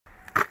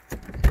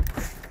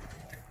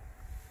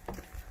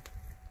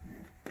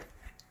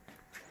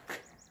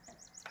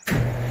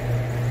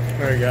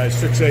Alright guys,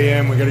 6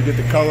 a.m. We got to get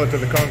the color to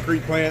the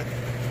concrete plant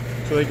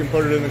so they can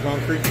put it in the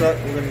concrete truck.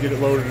 We're going to get it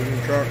loaded in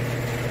the truck.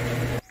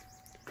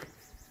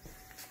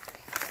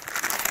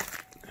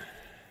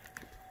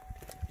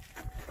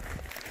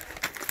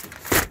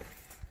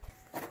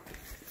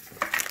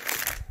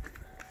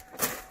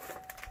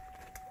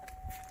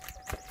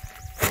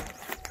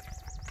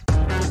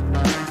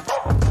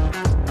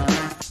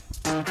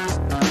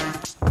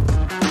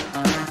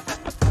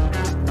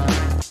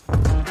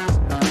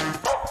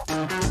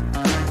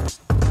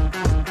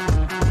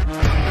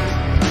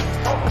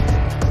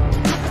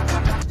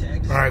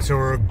 Alright, so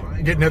we're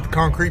getting at the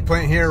concrete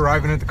plant here,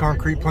 arriving at the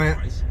concrete plant,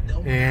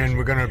 and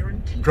we're going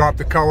to drop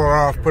the color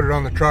off, put it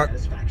on the truck,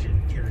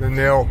 then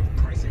they'll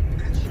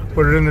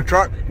put it in the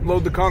truck,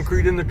 load the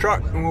concrete in the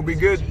truck, and we'll be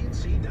good.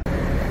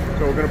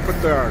 So we're going to put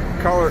the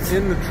color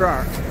in the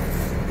truck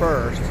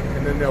first,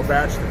 and then they'll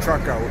batch the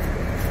truck out.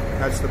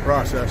 That's the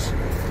process.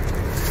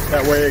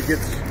 That way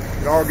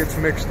it all gets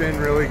mixed in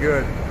really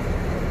good.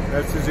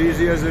 That's as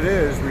easy as it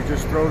is. We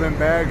just throw them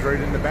bags right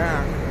in the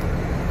back.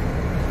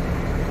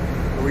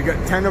 We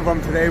got 10 of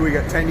them today. We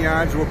got 10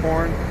 yards we're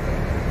pouring.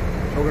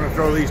 So we're going to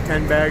throw these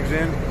 10 bags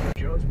in.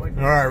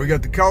 Alright, we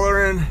got the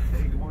color in.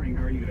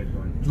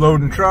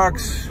 Loading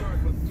trucks.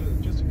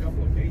 Just a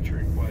couple of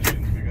catering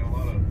questions. We got a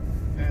lot of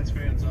Pats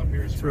fans up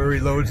here. So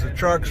he loads the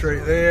trucks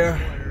right there.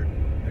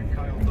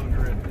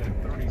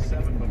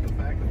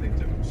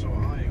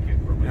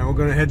 Now we're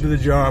going to head to the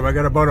job. I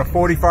got about a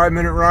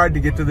 45-minute ride to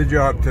get to the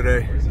job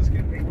today.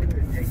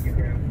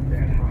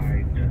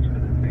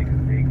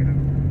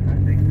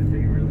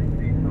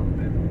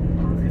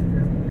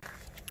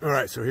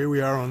 Alright, so here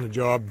we are on the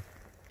job.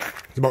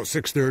 It's about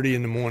 6:30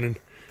 in the morning.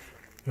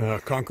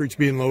 Concrete's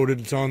being loaded,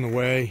 it's on the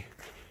way.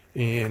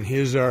 And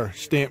here's our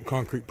stamped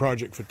concrete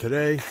project for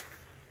today.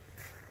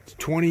 It's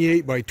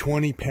 28 by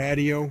 20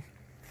 patio.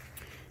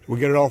 We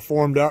got it all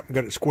formed up,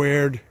 got it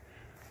squared.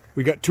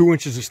 We got 2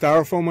 inches of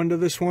styrofoam under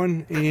this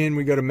one, and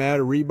we got a mat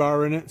of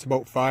rebar in it. It's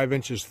about 5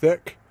 inches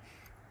thick.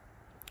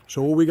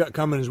 So what we got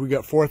coming is we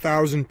got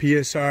 4,000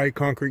 PSI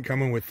concrete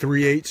coming with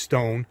 3/8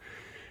 stone.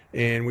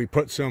 And we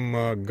put some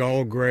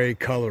gull gray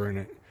color in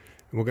it.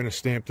 And we're going to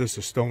stamp this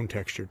a stone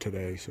texture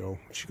today. So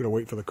just going to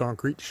wait for the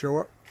concrete to show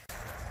up.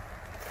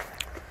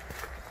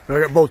 I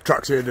got both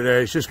trucks here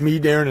today. It's just me,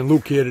 Darren, and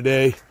Luke here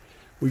today.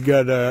 We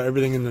got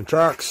everything in the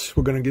trucks.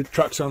 We're going to get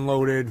trucks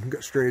unloaded.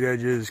 Got straight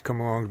edges,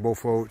 come along both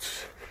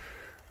floats.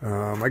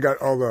 I got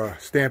all the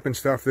stamping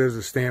stuff. There's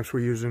the stamps we're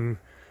using.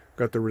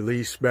 Got the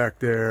release back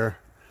there.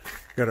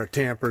 Got our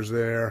tampers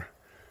there.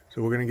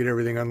 So we're going to get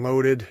everything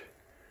unloaded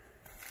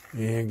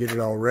and get it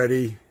all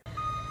ready.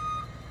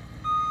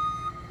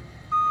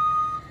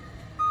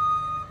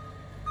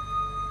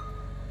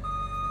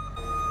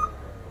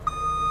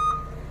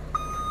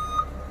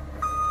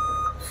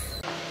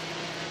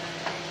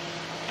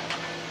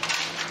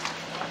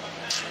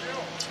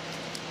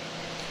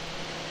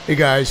 Hey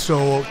guys,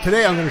 so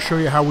today I'm going to show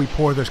you how we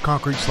pour this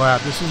concrete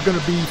slab. This is going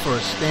to be for a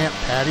stamped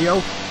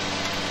patio,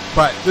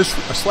 but a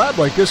slab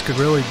like this could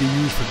really be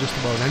used for just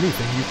about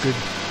anything.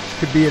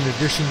 Could be an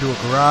addition to a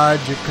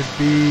garage, it could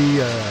be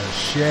a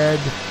shed,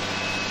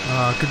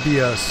 it could be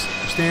a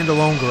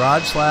standalone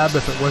garage slab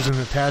if it wasn't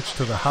attached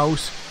to the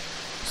house.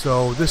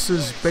 So this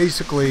is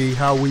basically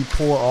how we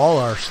pour all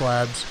our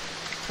slabs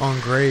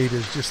on grade,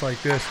 is just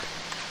like this.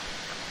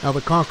 Now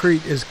the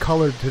concrete is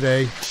colored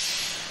today,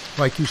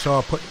 like you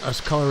saw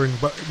us coloring,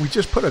 but we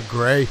just put a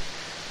gray.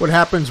 What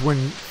happens when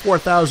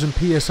 4,000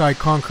 PSI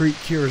concrete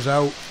cures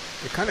out,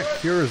 it kind of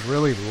cures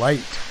really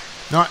light.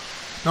 Not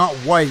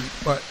white,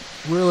 but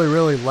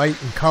really light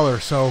in color.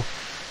 So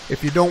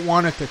if you don't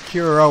want it to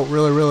cure out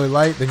really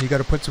light, then you got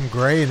to put some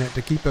gray in it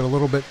to keep it a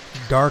little bit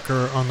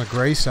darker on the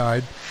gray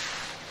side,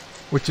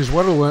 which is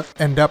what will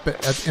end up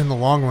in the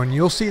long run.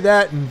 You'll see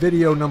that in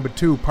video number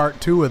 2,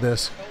 part 2 of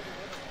this,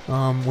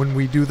 when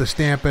we do the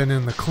stamping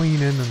and the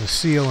cleaning and the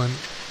sealing.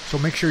 So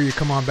make sure you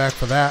come on back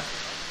for that.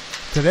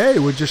 Today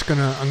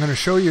I'm gonna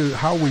show you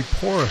how we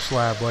pour a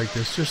slab like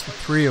this, just the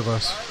 3 of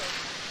us.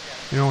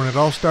 You know, when it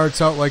all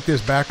starts out like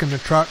this, back in the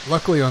truck.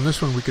 Luckily on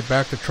this one we could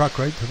back the truck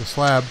right to the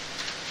slab.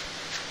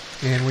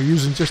 And we're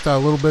using just a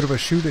little bit of a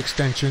chute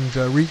extension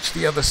to reach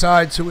the other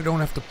side so we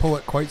don't have to pull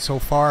it quite so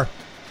far.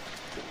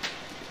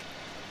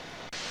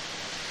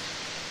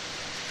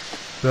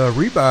 The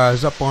rebar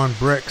is up on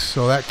bricks,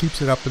 so that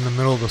keeps it up in the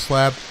middle of the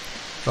slab.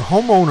 The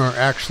homeowner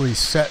actually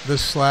set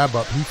this slab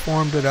up. He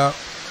formed it up.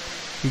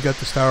 He got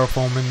the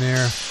styrofoam in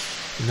there,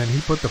 and then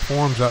he put the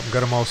forms up and got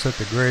them all set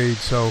to grade.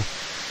 So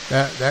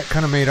that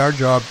kind of made our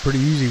job pretty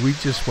easy. We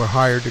just were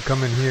hired to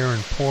come in here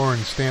and pour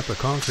and stamp the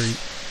concrete.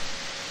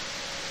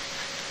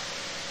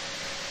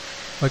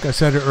 Like I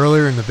said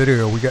earlier in the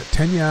video, we got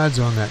 10 yards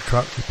on that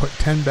truck. We put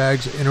 10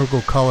 bags of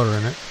integral color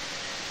in it.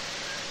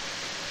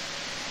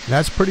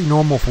 That's pretty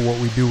normal for what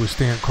we do with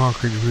stamped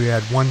concrete. We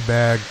had 1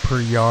 bag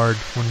per yard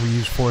when we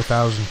use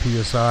 4,000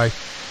 PSI.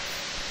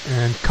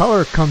 And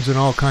color comes in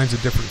all kinds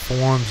of different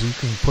forms. You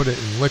can put it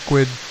in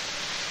liquid.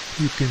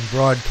 You can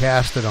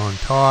broadcast it on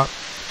top.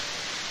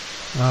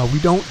 We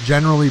don't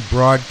generally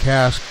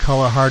broadcast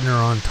color hardener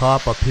on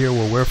top up here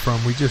where we're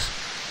from.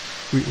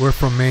 We're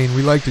from Maine.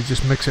 We like to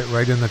just mix it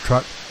right in the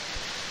truck.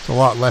 It's a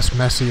lot less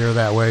messier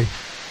that way.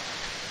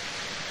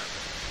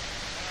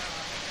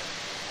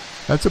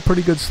 That's a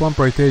pretty good slump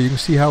right there. You can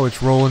see how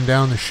it's rolling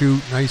down the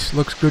chute. Nice,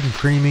 looks good and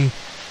creamy.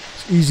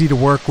 It's easy to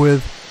work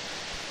with.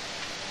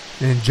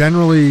 And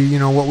generally, you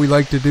know, what we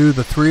like to do,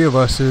 the three of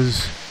us,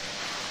 is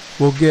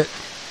we'll get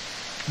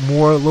a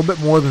little bit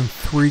more than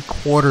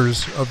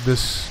 3/4 of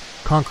this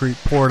concrete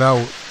poured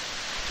out,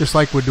 just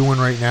like we're doing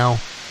right now.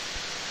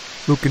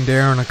 Luke and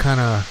Darren are kind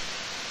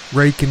of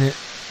raking it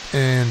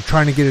and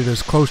trying to get it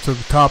as close to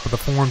the top of the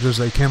forms as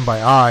they can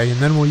by eye, and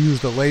then we'll use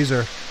the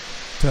laser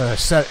to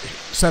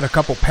set a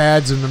couple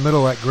pads in the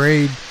middle at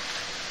grade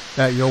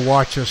that you'll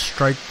watch us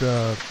strike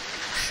the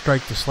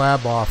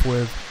slab off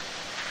with.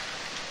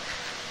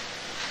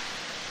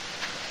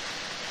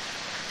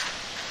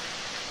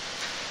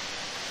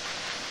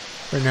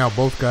 Right now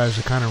both guys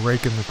are kind of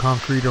raking the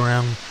concrete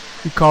around.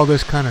 We call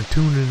this kind of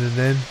tuning it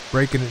in,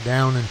 breaking it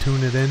down and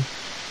tune it in.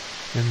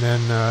 And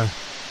then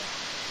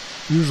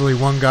usually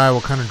one guy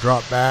will kind of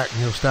drop back and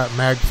he'll start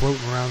mag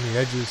floating around the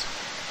edges.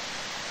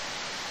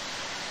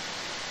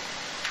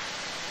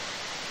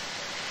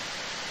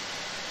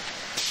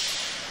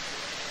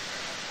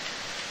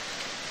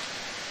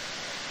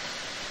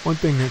 One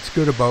thing that's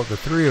good about the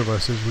three of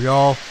us is we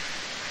all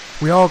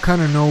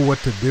kind of know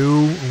what to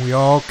do, and we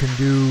all can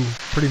do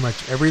pretty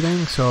much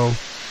everything. So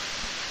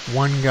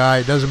one guy,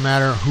 it doesn't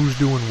matter who's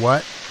doing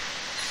what.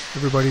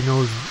 Everybody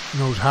knows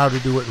how to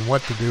do it and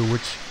what to do,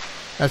 which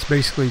that's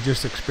basically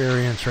just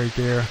experience right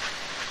there.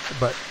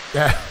 But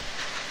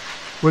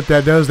what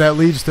that does, that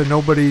leads to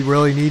nobody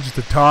really needs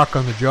to talk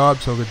on the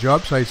job. So the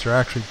job sites are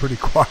actually pretty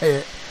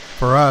quiet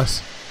for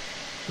us.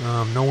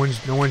 No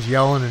one's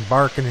yelling and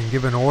barking and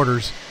giving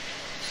orders.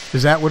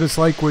 Is that what it's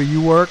like where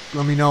you work?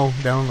 Let me know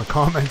down in the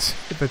comments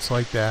if it's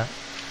like that.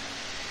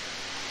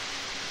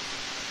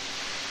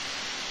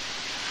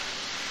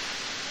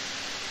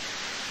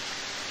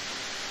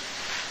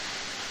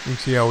 You can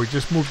see how we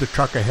just moved the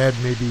truck ahead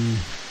maybe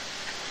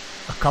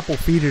a couple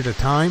feet at a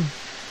time,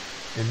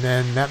 and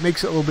then that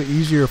makes it a little bit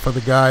easier for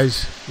the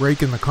guys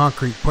raking the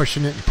concrete,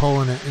 pushing it and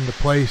pulling it into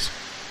place.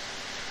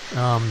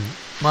 Might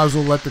as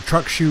well let the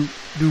truck chute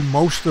do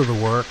most of the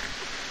work,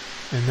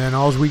 and then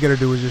all we got to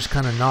do is just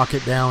kind of knock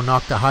it down,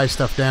 knock the high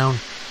stuff down,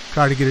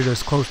 try to get it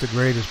as close to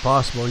grade as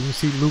possible. You can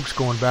see Luke's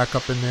going back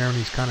up in there and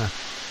he's kind of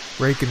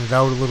raking it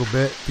out a little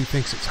bit. He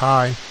thinks it's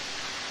high.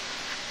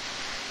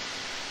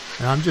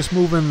 And I'm just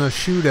moving the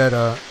chute at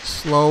a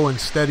slow and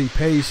steady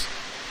pace.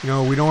 You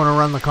know, we don't want to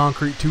run the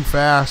concrete too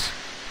fast,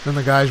 then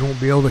the guys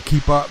won't be able to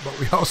keep up, but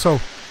we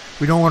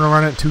don't want to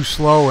run it too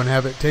slow and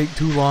have it take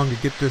too long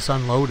to get this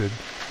unloaded.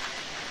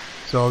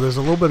 So there's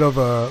a little bit of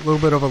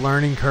a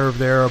learning curve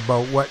there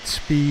about what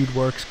speed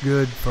works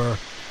good for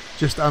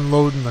just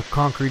unloading the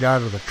concrete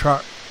out of the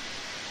truck.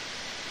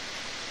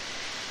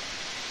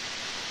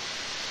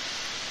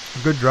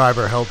 A good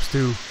driver helps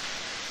too.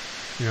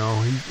 You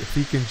know, if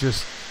he can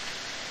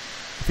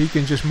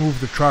just move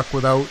the truck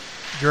without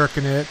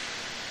jerking it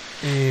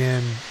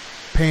and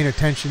paying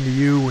attention to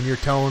you when you're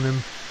telling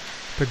him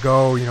to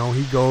go, you know,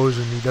 he goes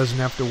and he doesn't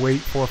have to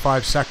wait 4 or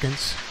 5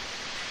 seconds.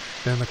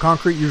 Then the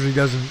concrete usually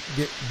doesn't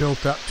get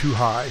built up too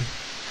high.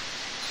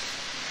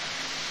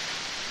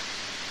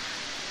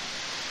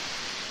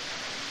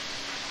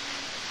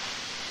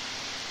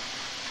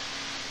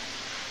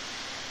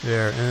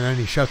 There, and then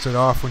he shuts it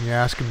off when you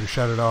ask him to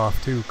shut it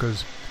off too,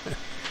 because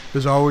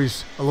there's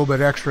always a little bit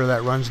extra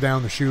that runs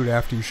down the chute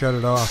after you shut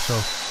it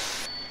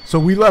off. So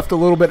we left a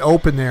little bit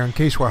open there in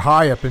case we're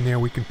high up in there,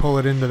 we can pull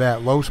it into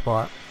that low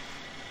spot.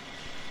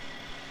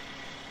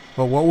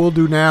 But what we'll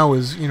do now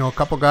is, you know, a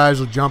couple guys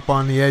will jump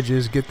on the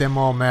edges, get them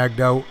all magged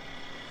out,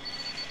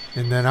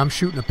 and then I'm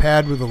shooting a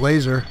pad with a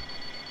laser.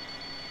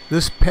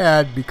 This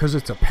pad, because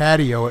it's a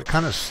patio, it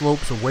kind of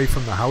slopes away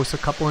from the house a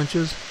couple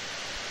inches.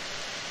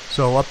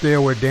 So up there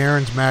where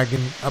Darren's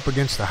magging up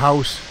against the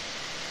house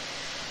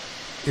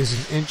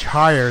is an inch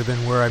higher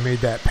than where I made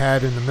that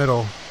pad in the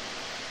middle,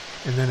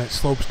 and then it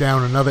slopes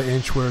down another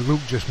inch where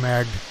Luke just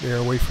magged there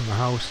away from the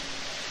house.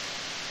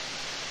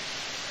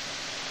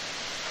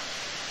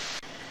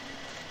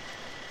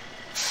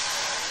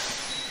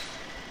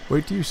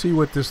 Wait till you see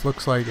what this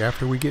looks like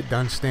after we get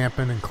done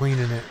stamping and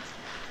cleaning it.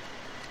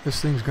 This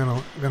thing's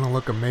gonna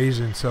look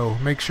amazing. So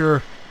make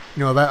sure, you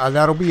know,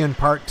 that'll be in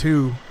part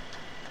 2.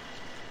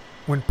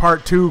 When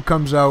part 2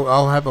 comes out,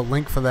 I'll have a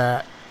link for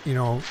that, you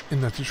know, in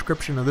the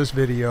description of this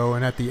video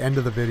and at the end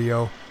of the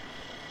video,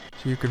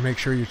 so you can make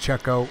sure you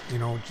check out, you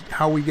know,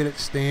 how we get it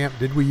stamped.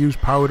 Did we use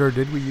powder?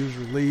 Did we use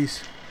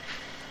release?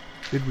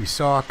 Did we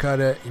saw cut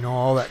it? You know,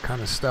 all that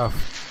kind of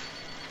stuff.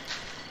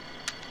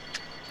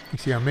 You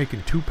see I'm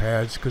making 2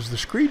 pads because the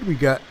Screed we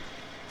got,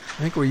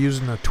 I think we're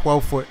using a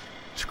 12-foot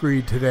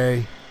Screed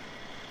today.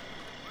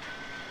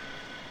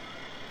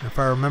 If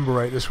I remember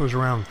right, this was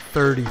around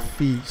 30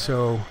 feet,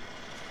 so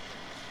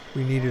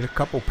we needed a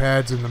couple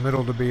pads in the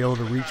middle to be able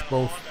to reach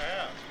both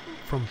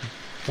from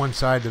one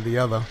side to the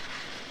other.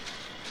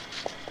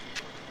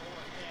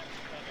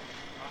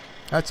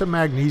 That's a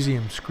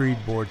magnesium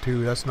Screed board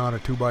too. That's not a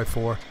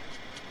 2x4.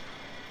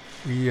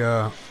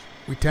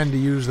 We tend to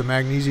use the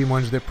magnesium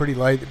ones. They're pretty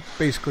light,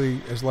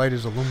 basically as light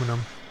as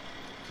aluminum.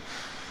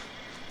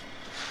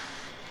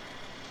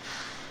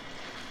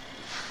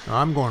 Now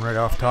I'm going right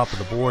off top of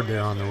the board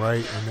there on the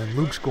right, and then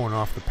Luke's going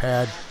off the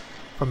pad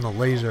from the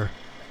laser,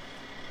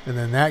 and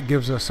then that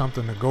gives us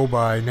something to go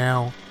by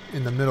now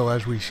in the middle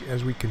as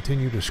we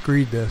continue to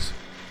screed this.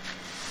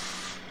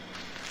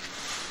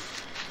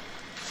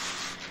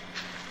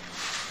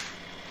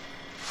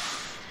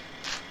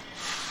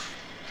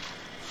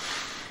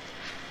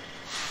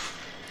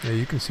 Yeah,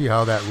 you can see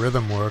how that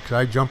rhythm works.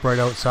 I jump right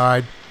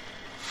outside.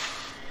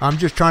 I'm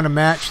just trying to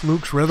match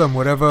Luke's rhythm,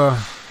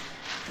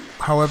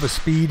 however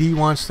speed he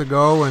wants to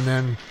go, and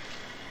then,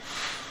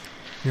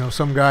 you know,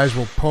 some guys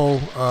will pull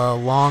a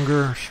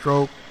longer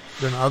stroke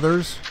than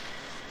others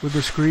with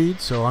the Screed,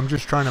 so I'm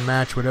just trying to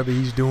match whatever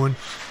he's doing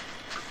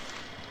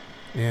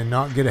and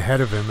not get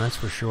ahead of him, that's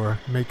for sure.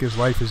 Make his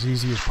life as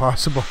easy as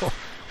possible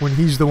when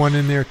he's the one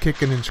in there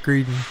kicking and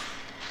screeding.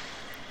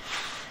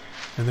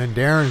 And then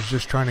Darren's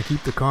just trying to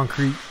keep the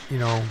concrete, you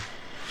know,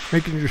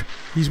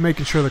 he's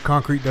making sure the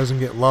concrete doesn't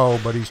get low,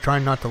 but he's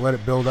trying not to let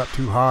it build up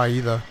too high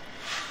either.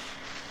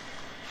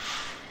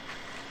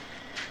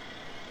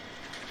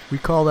 We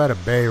call that a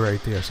bay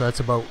right there, so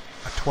that's about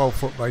a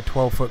 12-foot by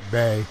 12-foot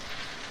bay.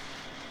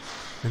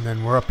 And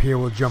then we're up here,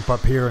 we'll jump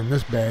up here in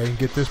this bay and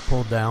get this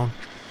pulled down.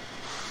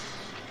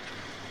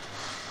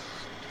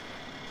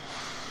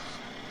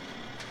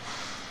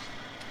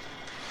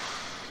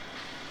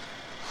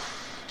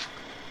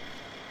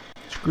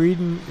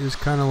 Screeding is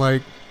kind of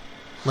like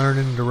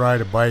learning to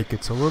ride a bike.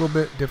 It's a little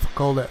bit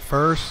difficult at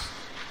first,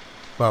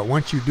 but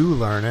once you do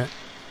learn it,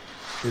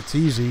 it's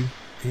easy,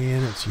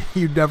 and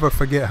you never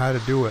forget how to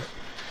do it.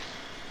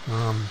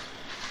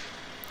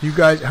 You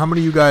guys, how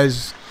many of you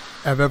guys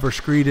have ever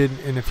screeded,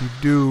 and if you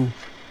do,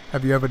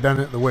 have you ever done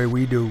it the way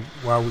we do,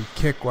 while we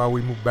kick, while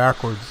we move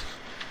backwards,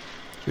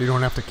 so you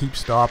don't have to keep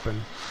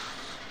stopping?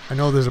 I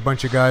know there's a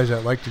bunch of guys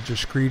that like to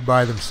just screed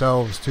by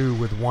themselves too,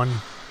 with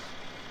one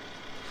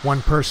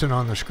person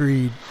on the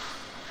Screed.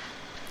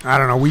 I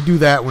don't know, we do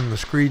that when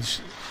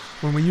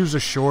when we use a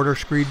shorter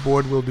Screed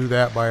board, we'll do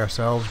that by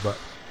ourselves, but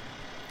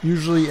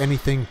usually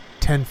anything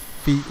 10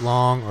 feet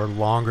long or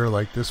longer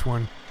like this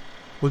one,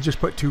 we'll just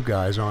put 2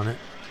 guys on it.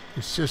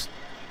 It's just,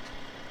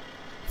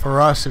 for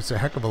us, it's a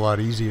heck of a lot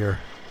easier,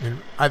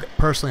 and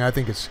personally I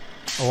think it's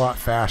a lot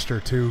faster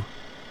too.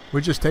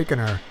 We're just taking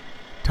our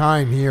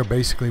time here,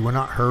 basically. We're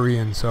not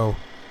hurrying, so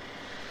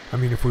I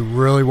mean, if we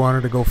really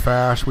wanted to go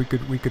fast, we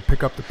could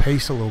pick up the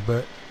pace a little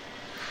bit.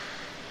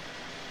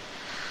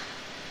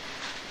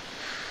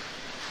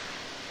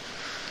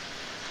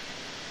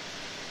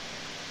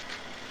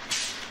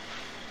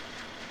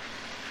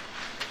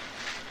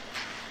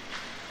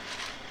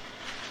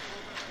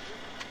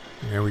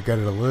 Yeah, we got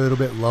it a little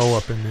bit low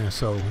up in there,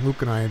 so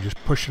Luke and I are just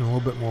pushing a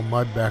little bit more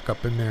mud back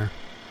up in there.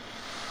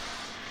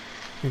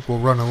 I think we'll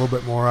run a little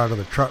bit more out of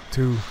the truck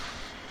too.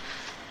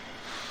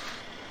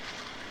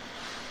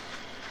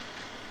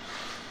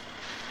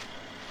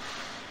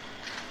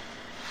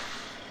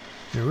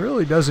 It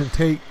really doesn't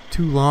take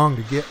too long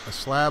to get a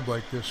slab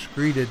like this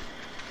screeded.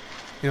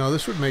 You know,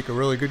 this would make a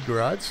really good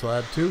garage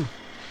slab too.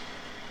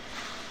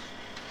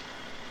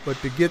 But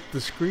to get the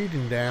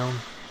screeding down,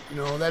 you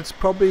know, that's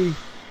probably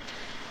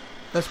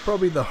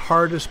the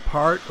hardest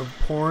part of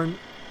pouring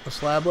a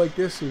slab like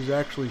this, is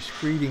actually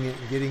screeding it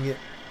and getting it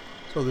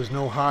so there's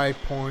no high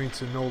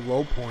points and no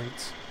low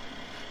points.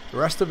 The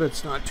rest of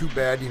it's not too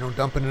bad, you know,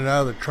 dumping it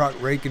out of the truck,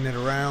 raking it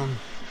around,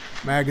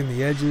 magging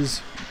the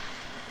edges.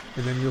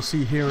 And then you'll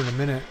see here in a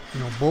minute, you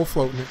know, bull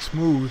floating it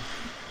smooth.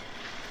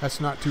 That's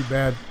not too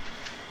bad.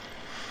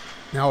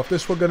 Now, if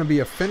this were going to be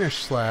a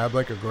finished slab,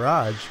 like a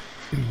garage,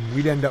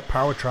 we'd end up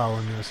power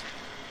troweling this.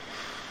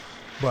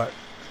 But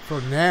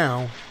for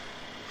now,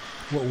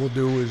 what we'll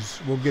do is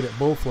we'll get it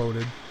bull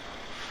floated,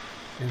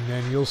 and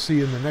then you'll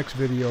see in the next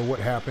video what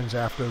happens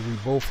after we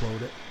bull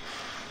float it.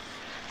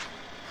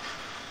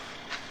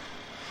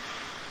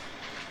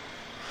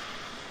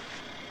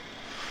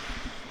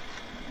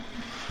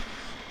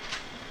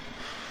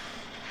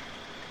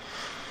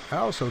 I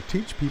also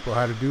teach people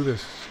how to do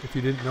this, if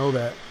you didn't know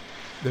that.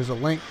 There's a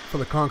link for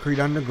the Concrete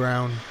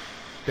Underground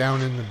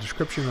down in the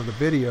description of the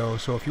video,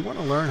 so if you want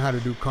to learn how to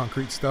do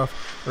concrete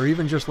stuff, or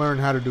even just learn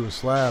how to do a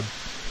slab,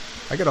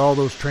 I got all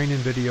those training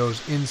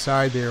videos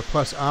inside there,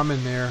 plus I'm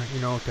in there,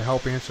 you know, to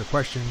help answer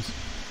questions.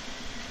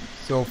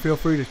 So feel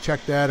free to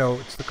check that out.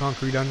 It's the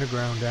Concrete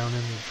Underground down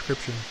in the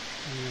description.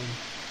 And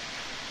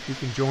you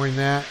can join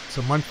that. It's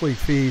a monthly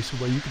fee,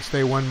 so you can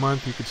stay 1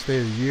 month, you could stay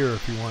a year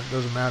if you want, it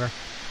doesn't matter.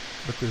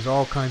 But there's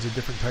all kinds of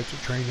different types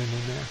of training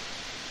in there.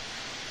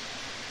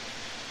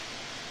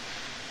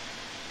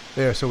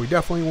 There, so we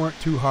definitely weren't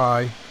too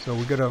high, so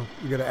we gotta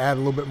add a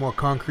little bit more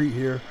concrete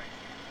here,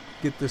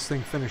 get this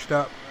thing finished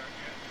up.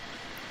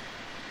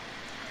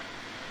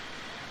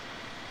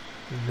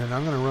 And then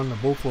I'm gonna run the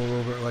bull float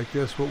over it like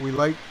this. What we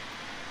like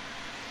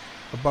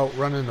about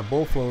running the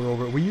bull float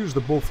over it, we use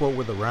the bull float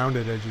with the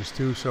rounded edges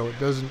too, so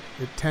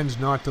it tends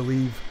not to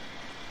leave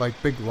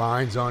like big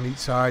lines on each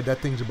side. That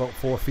thing's about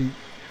 4 feet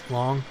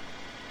long,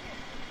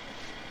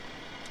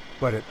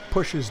 but it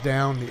pushes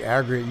down the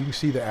aggregate. You can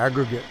see the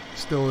aggregate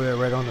still there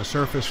right on the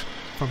surface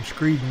from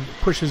Screed, and it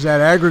pushes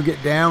that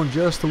aggregate down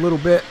just a little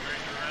bit,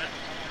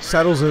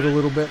 settles it a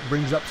little bit,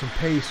 brings up some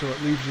pace, so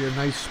it leaves you a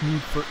nice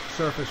smooth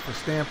surface for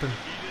stamping.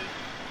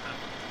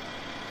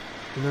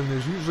 And then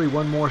there's usually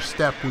one more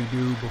step we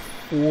do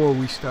before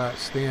we start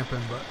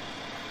stamping, but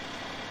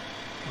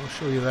I'll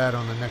show you that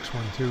on the next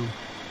one too.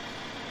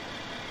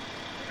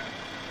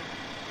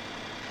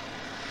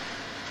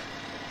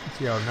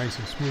 See how nice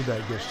and smooth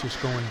that gets,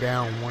 just going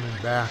down one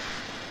and back.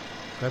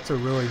 That's a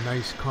really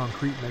nice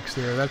concrete mix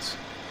there. That's,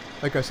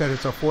 like I said,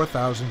 it's a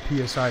 4,000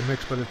 psi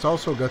mix, but it's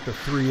also got the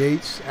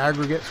 3/8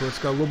 aggregate, so it's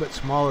got a little bit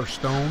smaller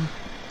stone.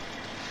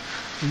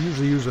 We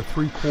usually use a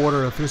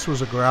 3/4. If this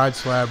was a garage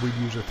slab, we'd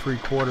use a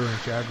 3/4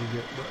 inch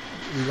aggregate, but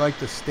we like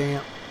to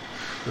stamp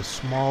the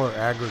smaller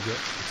aggregate.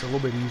 It's a little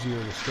bit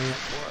easier to stamp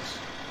for us.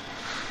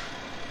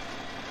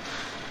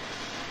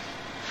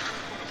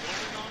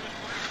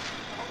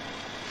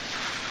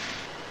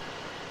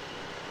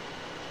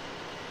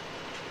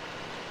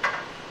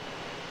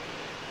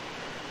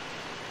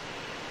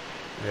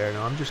 There,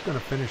 now I'm just going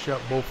to finish up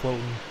bow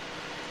floating,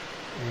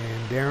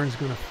 and Darren's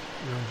going to,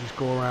 just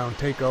go around,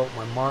 take out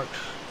my marks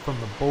from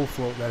the bow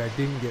float that I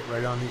didn't get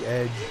right on the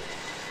edge.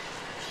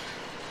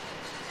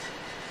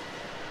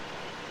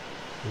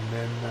 And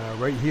then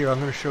right here, I'm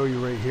going to show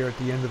you right here at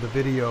the end of the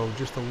video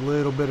just a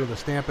little bit of the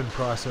stamping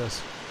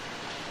process,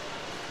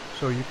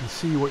 so you can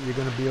see what you're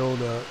going to be able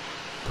to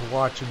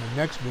watch in the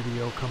next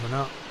video coming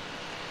up.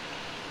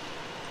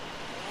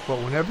 But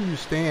whenever you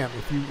stamp,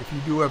 if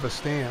you do have a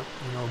stamp,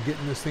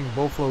 getting this thing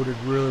bow floated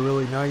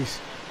really nice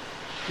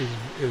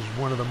is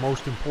one of the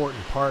most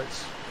important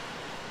parts,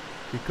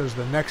 because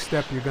the next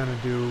step you're going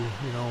to do,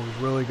 is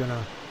really going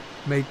to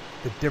make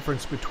the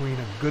difference between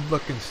a good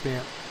looking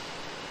stamp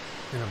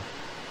and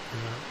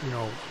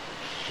an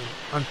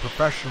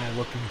unprofessional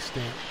looking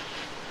stamp.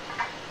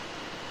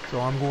 So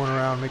I'm going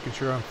around making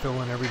sure I'm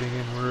filling everything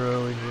in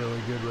really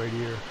good right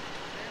here.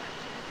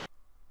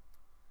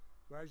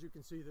 So as you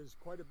can see, there's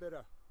quite a bit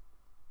of.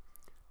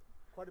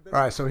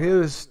 Alright, so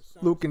here's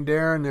Luke and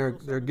Darren.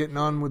 They're getting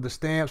on with the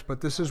stamps,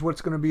 but this is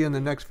what's going to be in the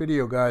next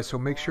video, guys. So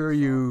make sure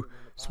you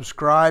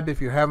subscribe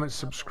if you haven't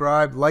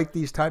subscribed. Like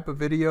these type of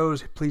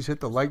videos, please hit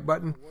the like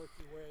button,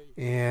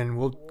 and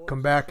we'll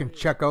come back and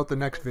check out the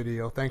next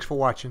video. Thanks for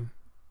watching.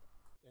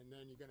 And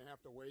then you're going to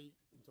have to wait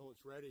until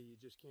it's ready. You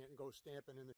just can't go stamping in the